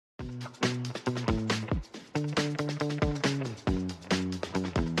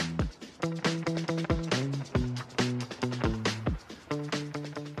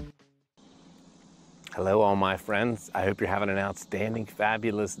friends. I hope you're having an outstanding,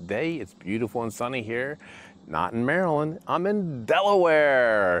 fabulous day. It's beautiful and sunny here. Not in Maryland, I'm in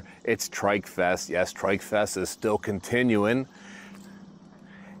Delaware. It's Trike Fest. Yes, Trike Fest is still continuing.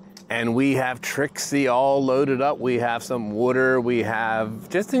 And we have Trixie all loaded up. We have some water. We have,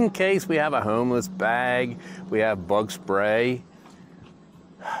 just in case, we have a homeless bag. We have bug spray.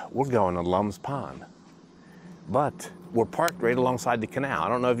 We're going to Lums Pond. But we're parked right alongside the canal. I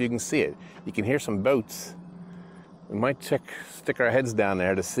don't know if you can see it. You can hear some boats. We might stick our heads down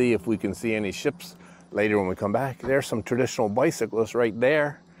there to see if we can see any ships later when we come back. There's some traditional bicyclists right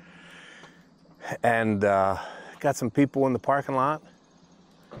there. And got some people in the parking lot.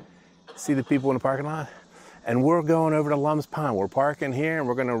 See the people in the parking lot? And we're going over to Lums Pond. We're parking here and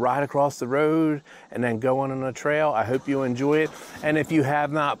we're gonna ride across the road and then go on a trail. I hope you enjoy it. And if you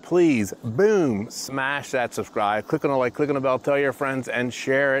have not, please, boom, smash that subscribe, click on the like, click on the bell, tell your friends and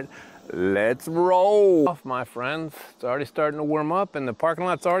share it. Let's roll off, my friends. It's already starting to warm up and the parking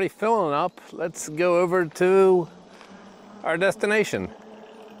lot's already filling up. Let's go over to our destination.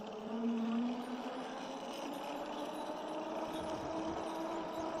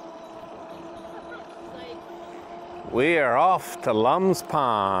 We are off to Lums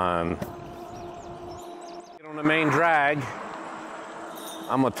Pond. Get on the main drag.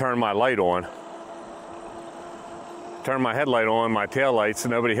 I'm gonna turn my light on. Turn my headlight on, my tail light, so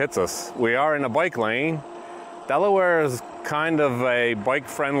nobody hits us. We are in a bike lane. Delaware is kind of a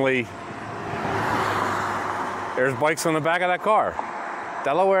bike-friendly. There's bikes on the back of that car.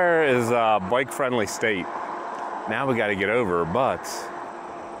 Delaware is a bike-friendly state. Now we gotta get over, but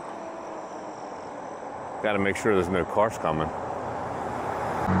got to make sure there's no cars coming.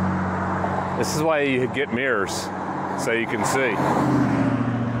 This is why you get mirrors, so you can see.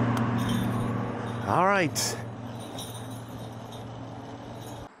 All right.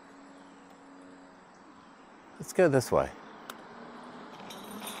 Let's go this way.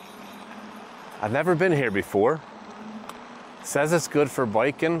 I've never been here before. It says it's good for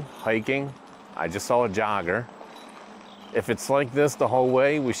biking, hiking. I just saw a jogger. If it's like this the whole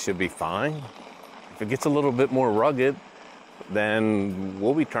way, we should be fine. If it gets a little bit more rugged, then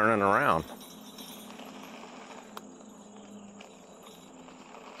we'll be turning around.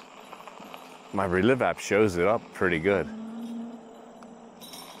 My Relive app shows it up pretty good.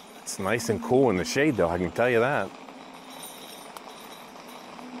 It's nice and cool in the shade though, I can tell you that.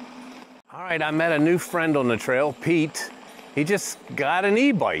 All right, I met a new friend on the trail, Pete. He just got an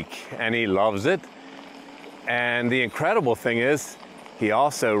e-bike and he loves it. And the incredible thing is, he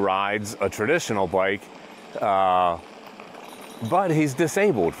also rides a traditional bike, but he's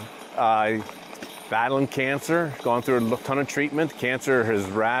disabled. Battling cancer, gone through a ton of treatment. Cancer has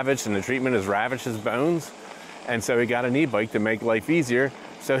ravaged, and the treatment has ravaged his bones. And so he got an e-bike to make life easier.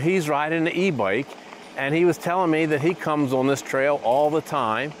 So he's riding the e-bike, and he was telling me that he comes on this trail all the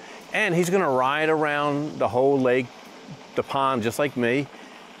time, and he's gonna ride around the whole lake, the pond, just like me.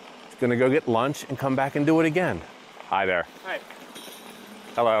 He's gonna go get lunch and come back and do it again. Hi there. Hi.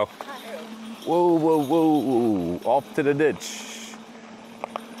 Hello. Whoa, whoa, whoa, off to the ditch.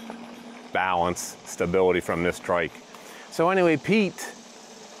 Balance, stability from this trike. So anyway, Pete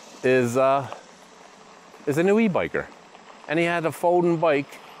is a new e-biker. And he had a folding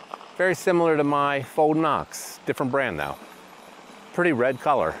bike, very similar to my folding ox, different brand now. Pretty red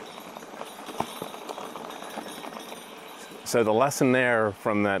color. So the lesson there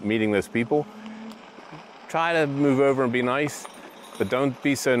from that meeting those people, try to move over and be nice, but don't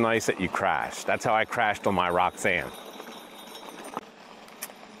be so nice that you crash. That's how I crashed on my Roxanne.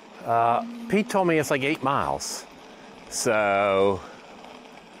 Pete told me it's like 8 miles. So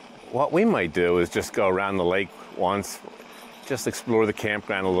what we might do is just go around the lake once, just explore the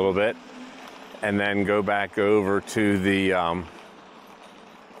campground a little bit, and then go back over to the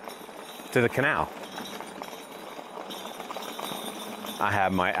canal. I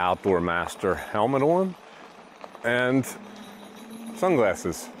have my Outdoor Master helmet on and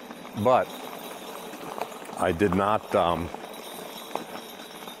sunglasses, but I did not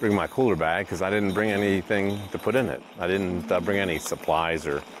bring my cooler bag because I didn't bring anything to put in it. I didn't bring any supplies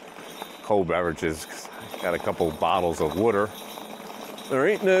or cold beverages. Got a couple bottles of water. There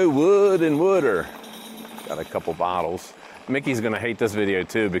ain't no wood in water. Got a couple bottles. Mickey's gonna hate this video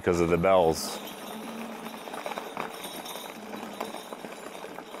too because of the bells.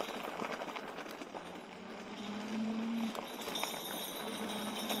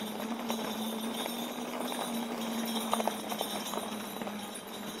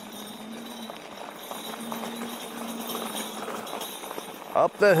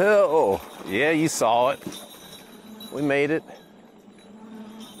 Up the hill. Yeah, you saw it. We made it.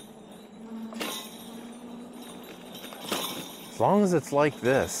 long as it's like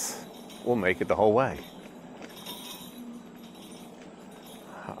this, we'll make it the whole way.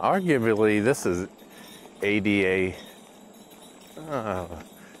 Arguably, this is ADA,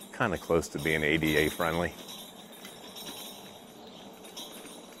 kind of close to being ADA friendly.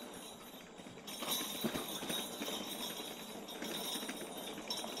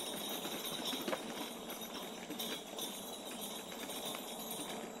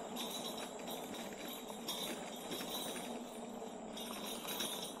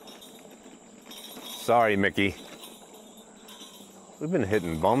 Sorry, Mickey. We've been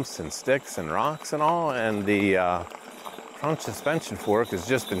hitting bumps and sticks and rocks and all, and the front suspension fork has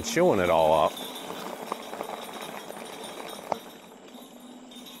just been chewing it all up.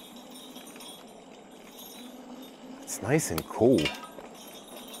 It's nice and cool.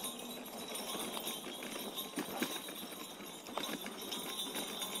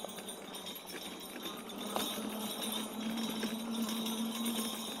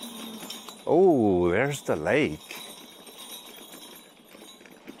 Oh, there's the lake.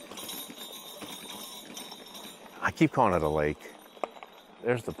 I keep calling it a lake.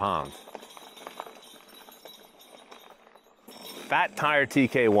 There's the pond. Fat Tire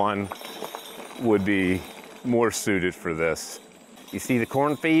TK1 would be more suited for this. You see the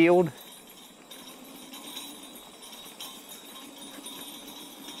cornfield?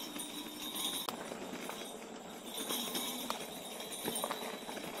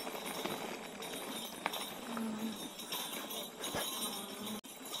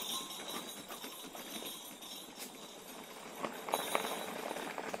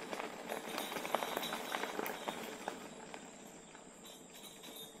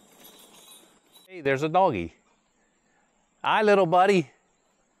 Hey, there's a doggy. Hi, little buddy.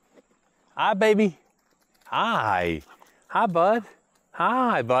 Hi, baby. Hi. Hi, bud.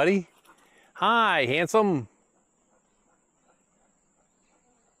 Hi, buddy. Hi, handsome.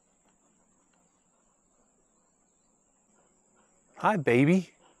 Hi, baby.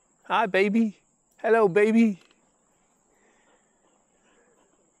 Hi, baby. Hello, baby.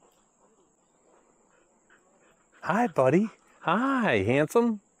 Hi, buddy. Hi,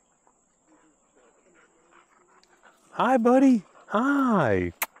 handsome. Hi, buddy.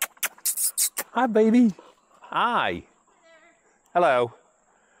 Hi. Hi, baby. Hi. Hello.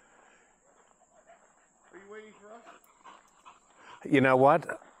 Are you waiting for us? You know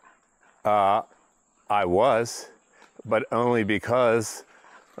what? I was, but only because,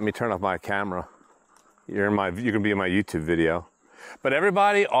 let me turn off my camera. You're gonna be in my YouTube video. But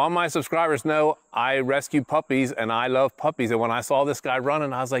everybody, all my subscribers know I rescue puppies and I love puppies. And when I saw this guy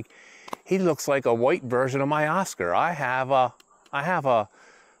running, I was like, he looks like a white version of my Oscar. I have a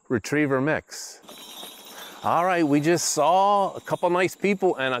retriever mix. All right, we just saw a couple nice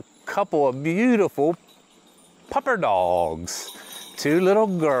people and a couple of beautiful pupper dogs. Two little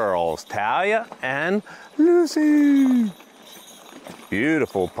girls, Talia and Lucy.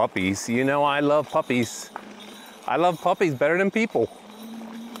 Beautiful puppies. You know I love puppies. I love puppies better than people.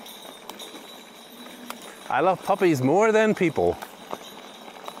 I love puppies more than people.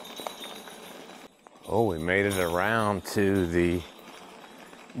 Oh, we made it around to the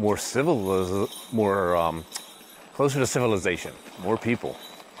closer to civilization. More people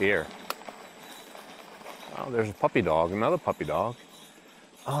here. Oh, there's a puppy dog, another puppy dog.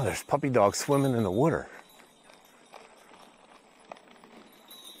 Oh, there's puppy dogs swimming in the water.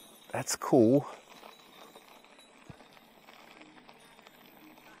 That's cool.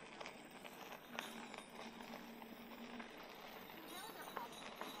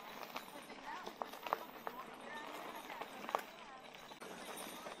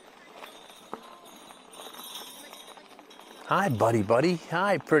 Hi, buddy, buddy.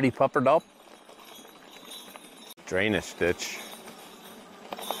 Hi, pretty pupper dog. Drainage ditch.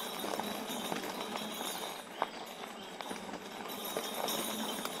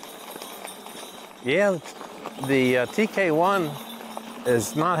 Yeah, the TK1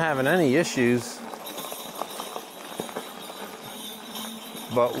 is not having any issues.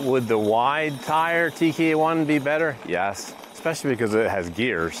 But would the wide tire TK1 be better? Yes, especially because it has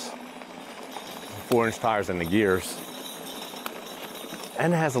gears. 4-inch tires in the gears.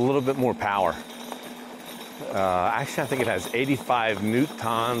 And it has a little bit more power. Actually, I think it has 85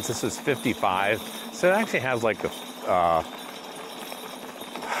 newtons. This is 55. So it actually has like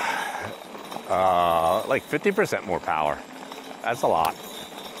like 50% more power. That's a lot.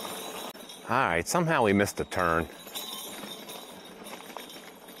 All right, somehow we missed a turn.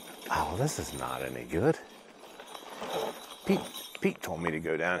 Oh, this is not any good. Pete told me to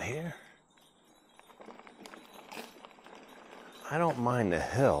go down here. I don't mind the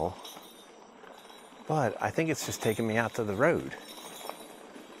hill. But I think it's just taking me out to the road,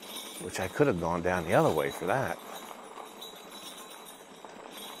 which I could have gone down the other way for that.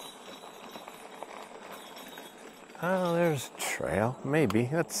 Oh, there's a trail, maybe.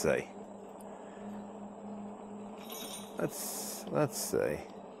 Let's see. Let's see.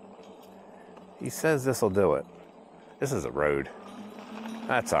 He says this will do it. This is a road.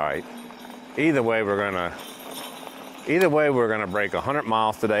 That's all right. Either way, we're gonna break 100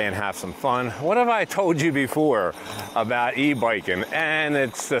 miles today and have some fun. What have I told you before about e-biking? And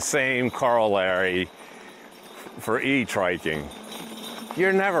it's the same corollary for e-triking.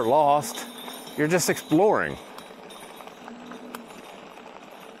 You're never lost. You're just exploring.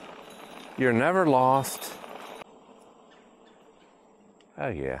 You're never lost. Oh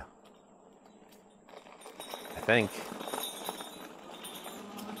yeah. I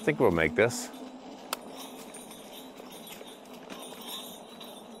think we'll make this.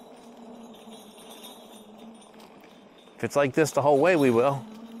 If it's like this the whole way, we will.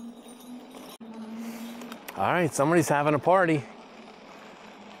 All right, somebody's having a party.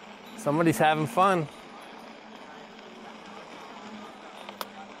 Somebody's having fun.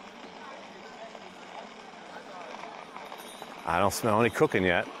 I don't smell any cooking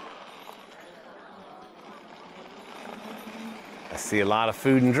yet. I see a lot of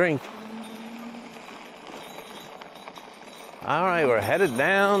food and drink. All right, we're headed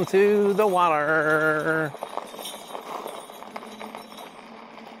down to the water.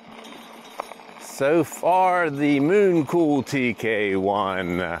 So far, the Mooncool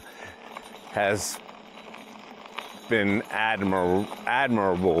TK1 has been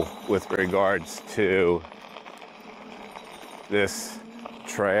admirable with regards to this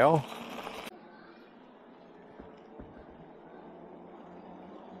trail.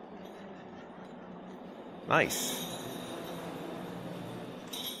 Nice.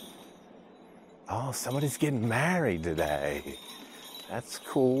 Oh, somebody's getting married today. That's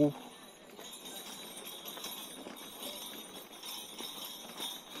cool.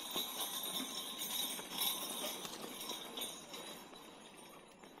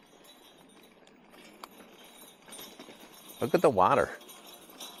 Look at the water.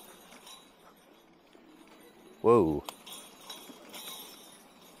 Whoa.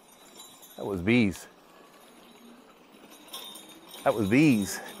 That was bees. That was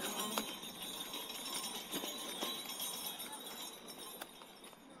bees.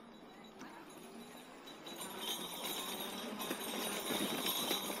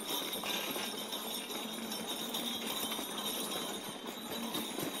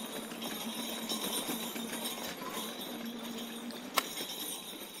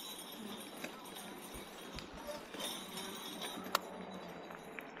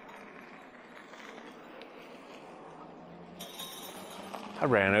 I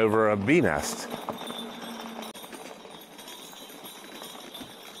ran over a bee nest.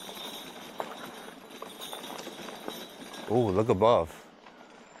 Oh, look above.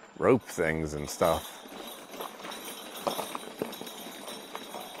 Rope things and stuff.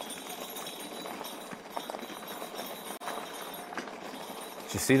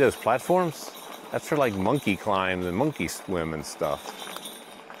 Did you see those platforms? That's for like monkey climb and monkey swim and stuff.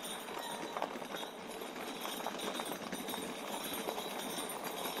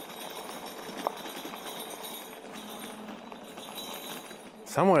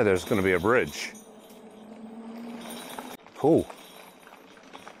 Somewhere there's going to be a bridge. Cool.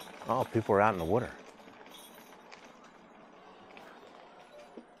 Oh, people are out in the water.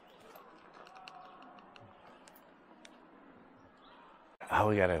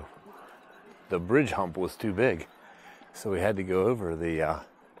 Oh, the bridge hump was too big, so we had to go over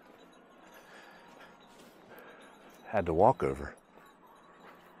had to walk over.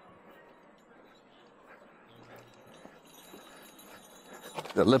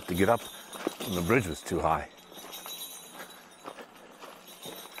 The lip to get up when the bridge was too high.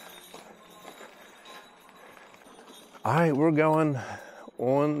 All right, we're going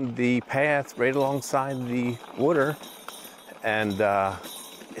on the path right alongside the water, and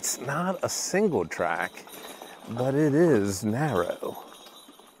it's not a single track, but it is narrow.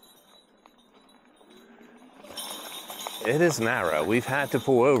 It is narrow. We've had to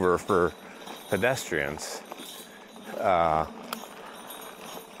pull over for pedestrians.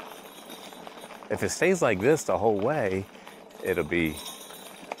 If it stays like this the whole way, it'll be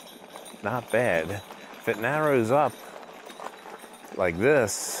not bad. If it narrows up like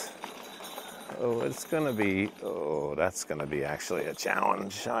this, that's gonna be actually a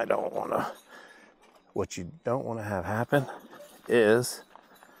challenge. What you don't wanna have happen is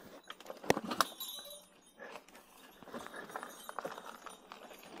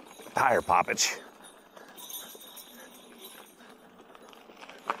tire poppage.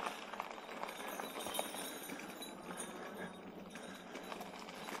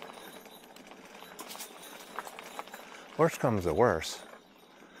 Worst comes to worst.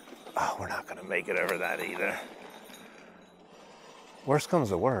 Oh, we're not gonna make it over that either. Worst comes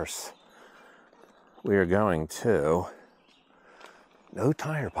to worst. We are going to, no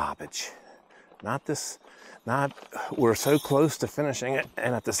tire poppage. Not this, we're so close to finishing it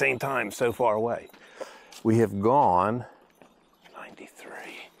and at the same time so far away. We have gone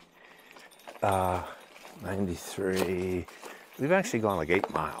 93. We've actually gone like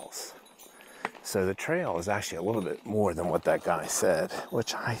 8 miles. So the trail is actually a little bit more than what that guy said,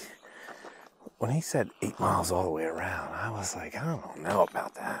 which when he said 8 miles all the way around, I was like, I don't know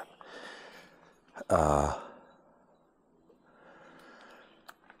about that.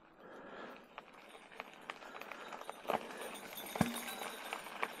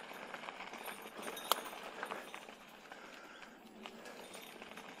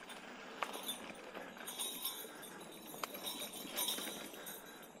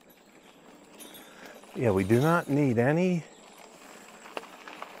 Yeah, we do not need any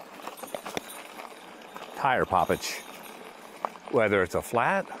tire poppage, whether it's a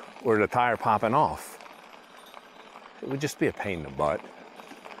flat or the tire popping off. It would just be a pain in the butt.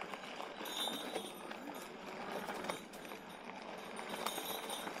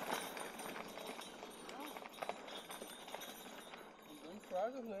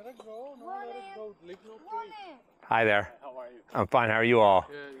 Hi there. How are you? I'm fine. How are you all?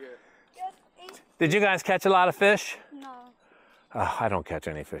 Good. Did you guys catch a lot of fish? No. I don't catch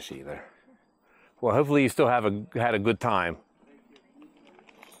any fish either. Well, hopefully you still had a good time.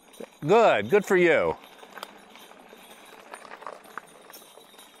 Good for you.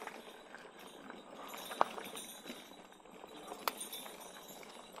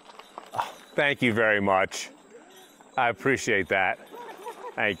 Oh, thank you very much. I appreciate that.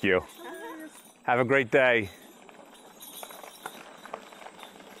 Thank you. Have a great day.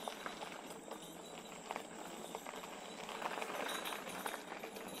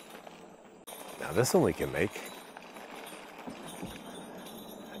 Now this one we can make.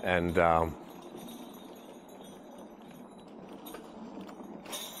 And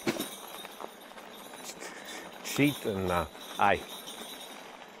sheet and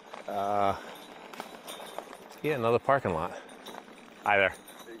yeah, another parking lot. Hi there.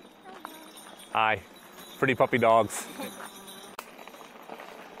 Hi. Pretty puppy dogs.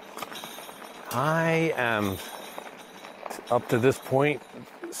 I am up to this point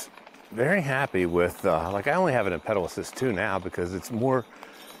very happy with, like I only have it in pedal assist 2 now because it's more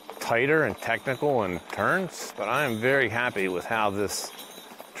tighter and technical and turns, but I am very happy with how this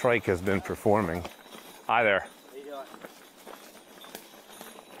trike has been performing. Hi there. How you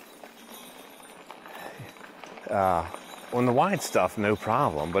doing? On the wide stuff, no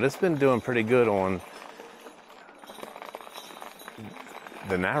problem, but it's been doing pretty good on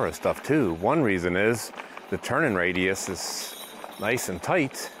the narrow stuff too. One reason is the turning radius is nice and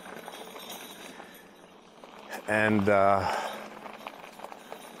tight, and the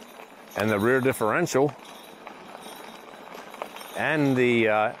rear differential and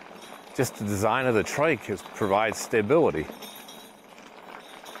the just the design of the trike provides stability.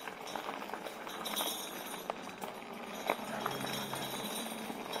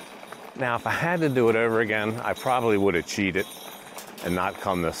 Now, if I had to do it over again, I probably would have cheated and not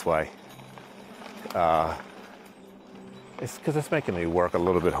come this way. It's because it's making me work a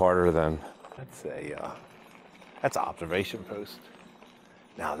little bit harder than, that's an observation post.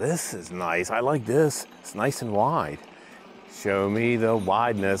 Now this is nice. I like this. It's nice and wide. Show me the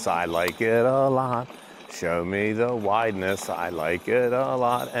wideness. I like it a lot. Show me the wideness. I like it a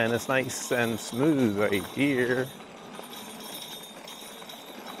lot. And it's nice and smooth right here.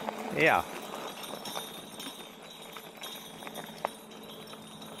 Yeah.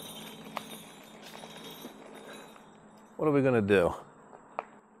 What are we gonna do?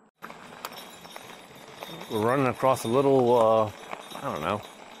 We're running across a little, I don't know,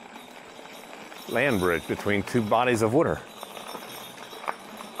 land bridge between 2 bodies of water.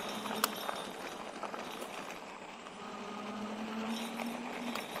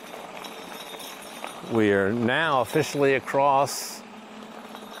 We are now officially across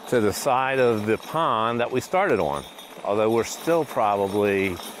to the side of the pond that we started on, although we're still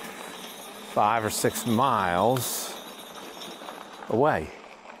probably 5 or 6 miles away.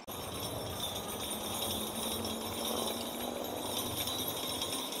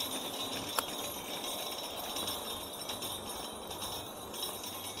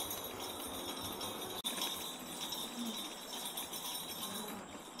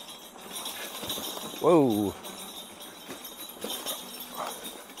 Whoa.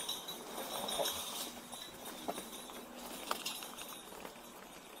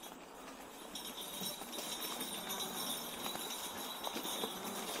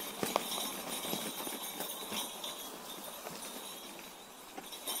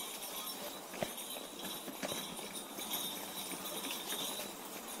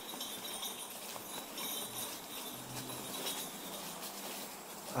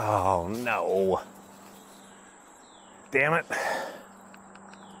 Oh no. Damn it.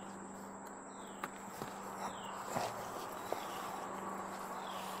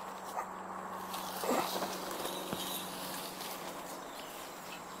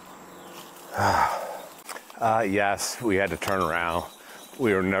 Yes, we had to turn around.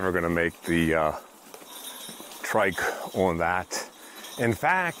 We were never going to make the trike on that. In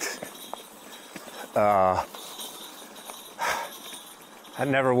fact, I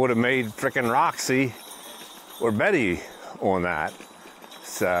never would have made frickin' Roxy or Betty on that.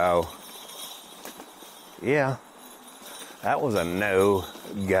 So, yeah, that was a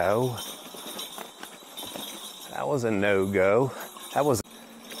no-go. That was a no-go. That was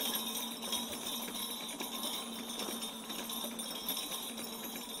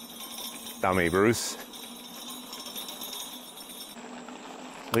dummy, Bruce.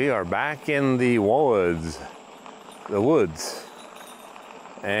 We are back in the woods,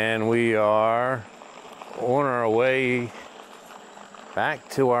 and we are on our way back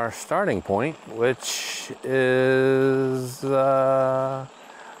to our starting point, which is, well,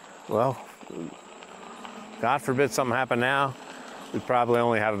 God forbid something happen now, we probably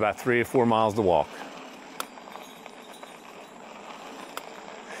only have about 3 or 4 miles to walk.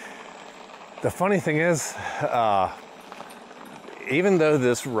 The funny thing is, even though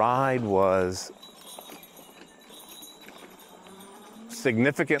this ride was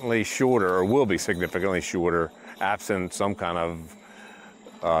significantly shorter, or will be significantly shorter, absent some kind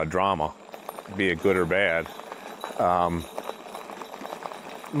of drama, be it good or bad,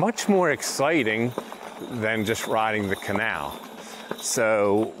 much more exciting than just riding the canal.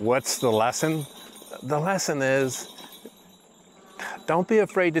 So what's the lesson? The lesson is, don't be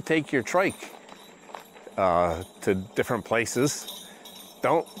afraid to take your trike to different places.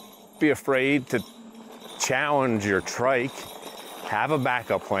 Don't be afraid to challenge your trike. Have a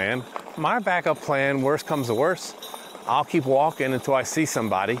backup plan. My backup plan, worst comes to worst, I'll keep walking until I see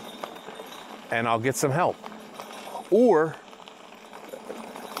somebody and I'll get some help. Or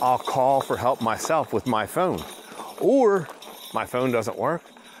I'll call for help myself with my phone. Or my phone doesn't work,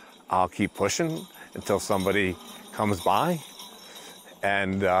 I'll keep pushing until somebody comes by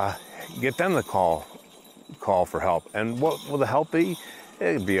and get them to call for help. And what will the help be?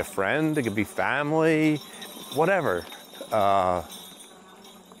 It could be a friend, it could be family, whatever.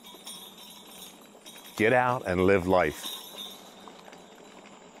 Get out and live life.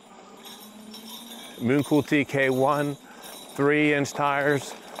 Mooncool TK1, 3-inch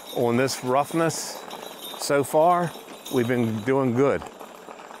tires on this roughness. So far, we've been doing good.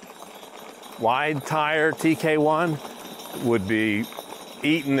 Wide tire TK1 would be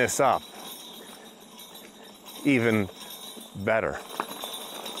eating this up even better.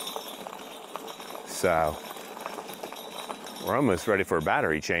 So we're almost ready for a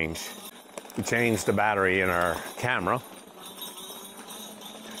battery change. We changed the battery in our camera.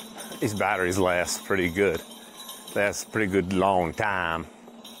 These batteries last pretty good. Last a pretty good long time.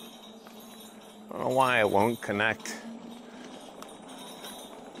 I don't know why it won't connect,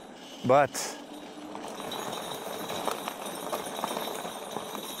 but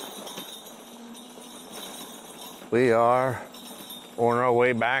we are on our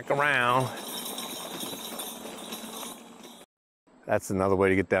way back around. That's another way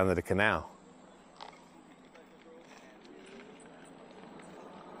to get down to the canal.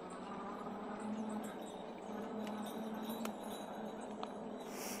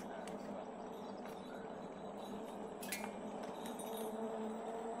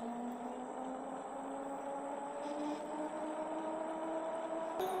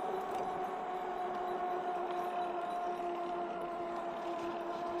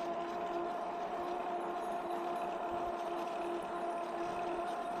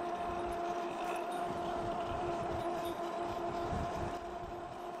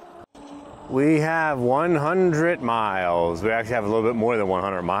 We have 100 miles. We actually have a little bit more than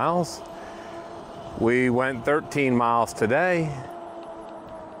 100 miles. We went 13 miles today.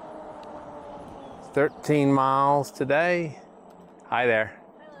 13 miles today. Hi there.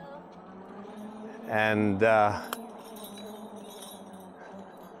 Hello. And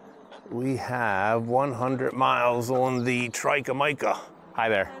we have 100 miles on the Tricycle. Hi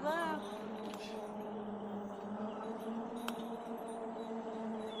there. Hello.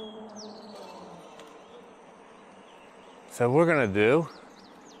 So we are gonna do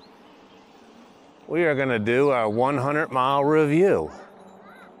a 100-mile review.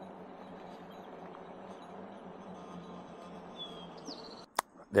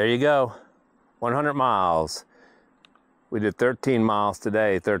 There you go, 100 miles. We did 13 miles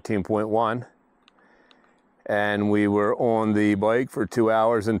today, 13.1. and we were on the bike for 2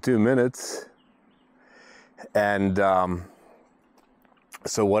 hours and 2 minutes. And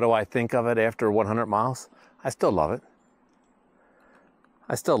so what do I think of it after 100 miles? I still love it.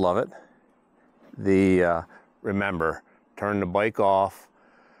 I still love it. Remember, turn the bike off,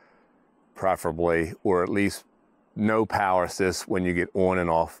 preferably, or at least no power assist when you get on and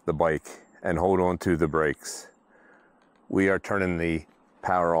off the bike, and hold on to the brakes. We are turning the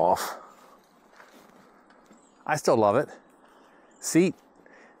power off. I still love it. Seat,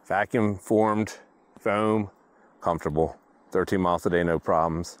 vacuum formed, foam, comfortable. 13 miles a day, no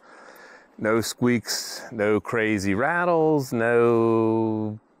problems. No squeaks, no crazy rattles,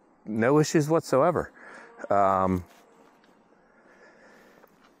 no issues whatsoever. By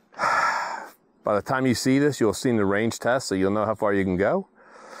the time you see this, you'll have seen the range test, so you'll know how far you can go.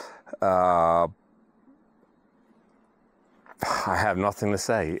 I have nothing to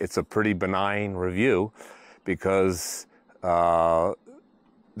say. It's a pretty benign review because there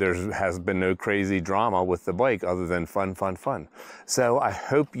has been no crazy drama with the bike other than fun, fun, fun. So I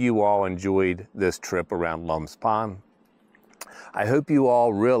hope you all enjoyed this trip around Lums Pond. I hope you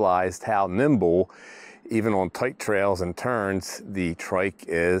all realized how nimble, even on tight trails and turns, the Trike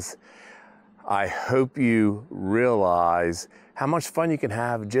is. I hope you realize how much fun you can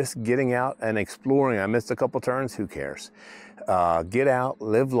have just getting out and exploring. I missed a couple turns, who cares? Get out,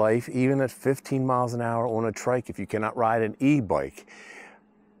 live life, even at 15 miles an hour on a Trike if you cannot ride an e-bike.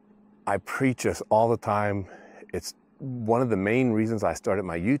 I preach this all the time. It's one of the main reasons I started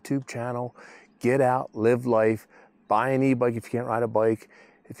my YouTube channel. Get out, live life, buy an e-bike if you can't ride a bike.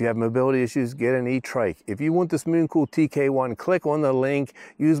 If you have mobility issues, get an e-Trike. If you want this Mooncool TK1, click on the link,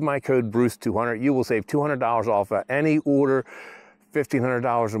 use my code BRUCE200. You will save $200 off of any order,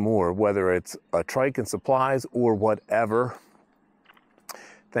 $1,500 or more, whether it's a Trike and supplies or whatever.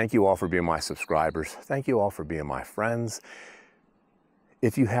 Thank you all for being my subscribers. Thank you all for being my friends.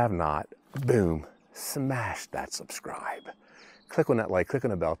 If you have not, boom, smash that subscribe. Click on that like, click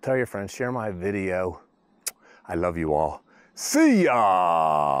on the bell, tell your friends, share my video. I love you all. See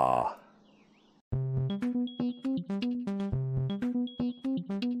ya!